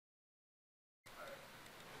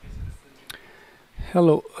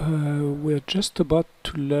Hello, we're just about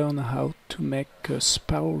to learn how to make a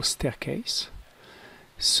spiral staircase.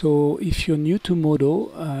 So if you're new to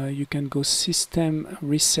Modo, you can go System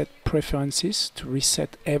Reset Preferences to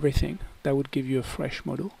reset everything. That would give you a fresh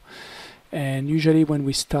Modo. And usually when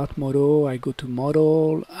we start Modo, I go to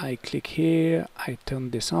Model, I click here, I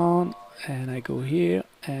turn this on, and I go here,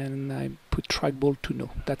 and I put trackball to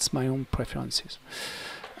no. That's my own preferences.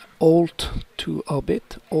 Alt to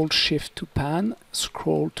orbit, Alt Shift to pan,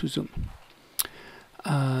 scroll to zoom.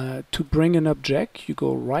 To bring an object, you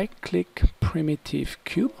go right click primitive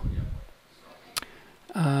cube.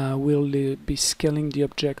 We'll be scaling the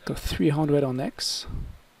object of 300 on X,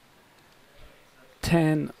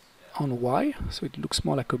 10 on Y, so it looks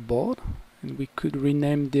more like a board. And we could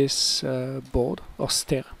rename this board or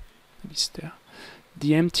stair, maybe stair.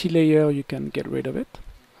 The empty layer, you can get rid of it.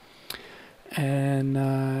 And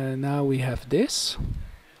now we have this.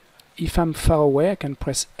 If I'm far away, I can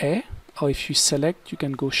press A, or if you select, you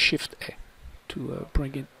can go Shift A to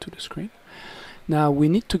bring it to the screen. Now we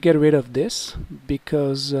need to get rid of this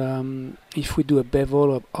because if we do a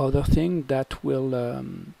bevel or other thing, that will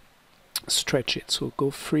stretch it. So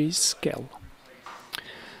go freeze scale.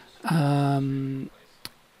 To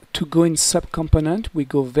go in subcomponent, we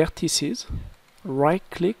go vertices, right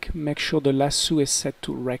click, make sure the lasso is set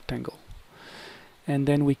to rectangle. And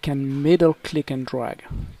then we can middle click and drag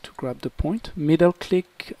to grab the point. Middle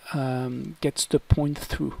click gets the point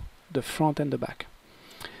through the front and the back.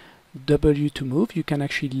 W to move. You can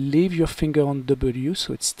actually leave your finger on W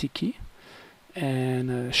so it's sticky,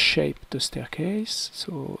 and shape the staircase.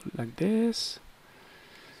 So like this.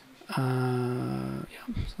 Yeah,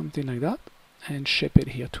 something like that. And shape it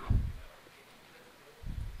here too.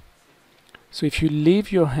 So if you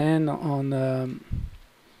leave your hand on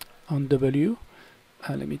W,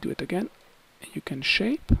 let me do it again. You can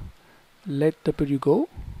shape, let W go,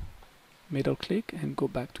 middle click, and go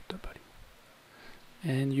back to W.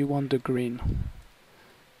 And you want the green.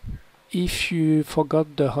 If you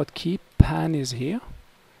forgot the hotkey, pan is here.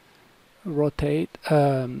 Rotate,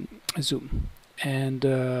 zoom, and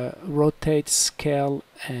rotate, scale,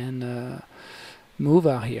 and move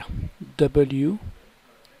are here. W,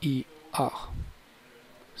 E, R.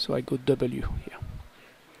 So I go W here.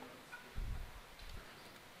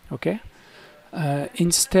 Okay.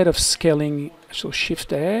 Instead of scaling, so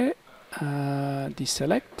Shift A,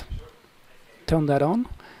 deselect, turn that on.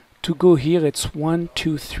 To go here, it's 1,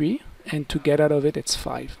 2, 3, and to get out of it, it's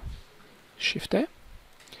 5. Shift A.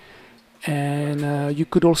 And you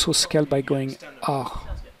could also scale by going R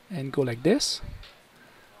and go like this,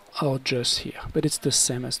 or just here, but it's the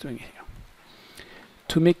same as doing it here.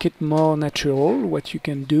 To make it more natural, what you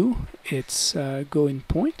can do, it's go in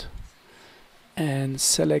point, and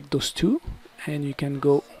select those two, and you can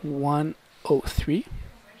go 103.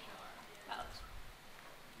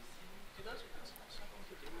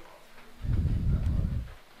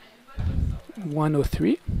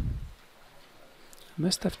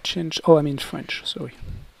 Must have changed. Oh, I'm in French. Sorry.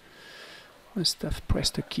 Must have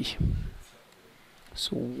pressed a key.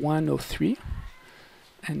 So 103.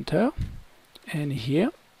 Enter. And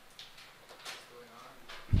here.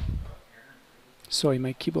 Sorry,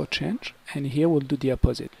 my keyboard changed, and here we'll do the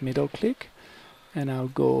opposite. Middle click, and I'll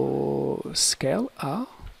go scale R,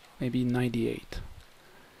 maybe 98.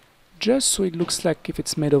 Just so it looks like if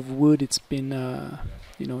it's made of wood, it's been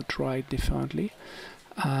dried differently.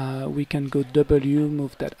 We can go W,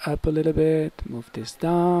 move that up a little bit, move this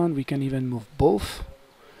down. We can even move both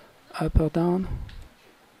up or down.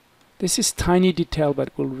 This is tiny detail,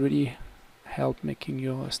 but will really help making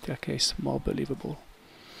your staircase more believable.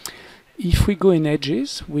 If we go in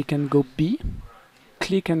edges, we can go B,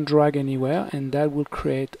 click and drag anywhere, and that will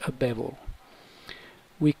create a bevel.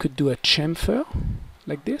 We could do a chamfer,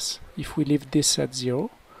 like this, if we leave this at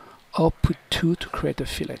 0, or put 2 to create a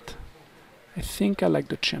fillet. I think I like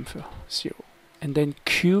the chamfer, 0. And then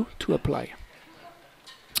Q to apply.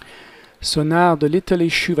 So now the little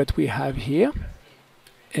issue that we have here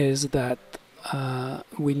is that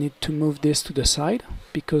we need to move this to the side,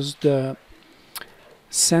 because the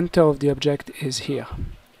center of the object is here.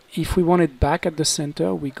 If we want it back at the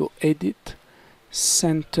center, we go Edit,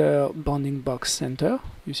 Center, Bounding Box Center,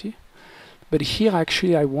 you see? But here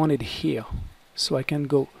actually I want it here. So I can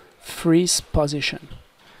go Freeze Position.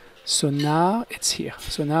 So now it's here.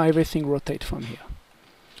 So now everything rotates from here.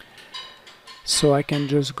 So I can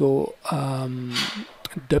just go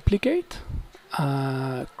Duplicate,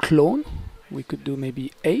 Clone. We could do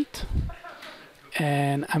maybe 8.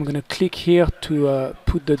 And I'm going to click here to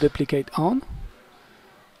put the duplicate on,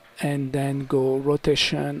 and then go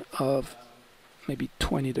rotation of maybe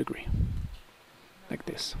 20 degrees. like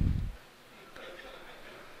this.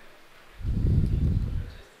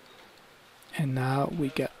 And now we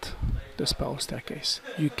get the spiral staircase.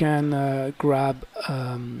 You can grab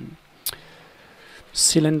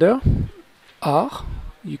cylinder R.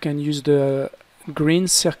 You can use the green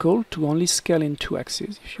circle to only scale in 2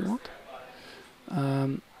 axes if you want.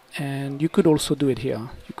 And you could also do it here.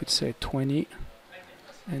 You could say 20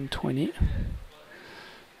 and 20.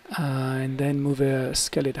 And then move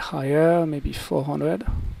scale it higher, maybe 400.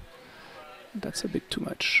 That's a bit too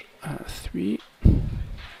much. 3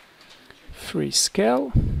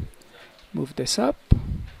 scale. Move this up.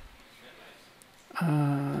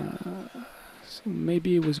 So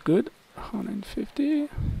maybe it was good. 150.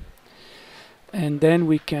 And then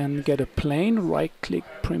we can get a plane. Right click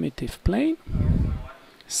primitive plane.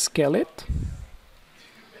 Scale it.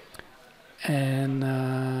 And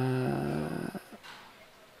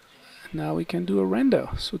now we can do a render.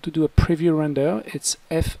 So to do a preview render, it's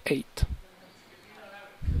F8.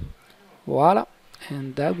 Voila,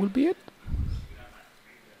 and that will be it.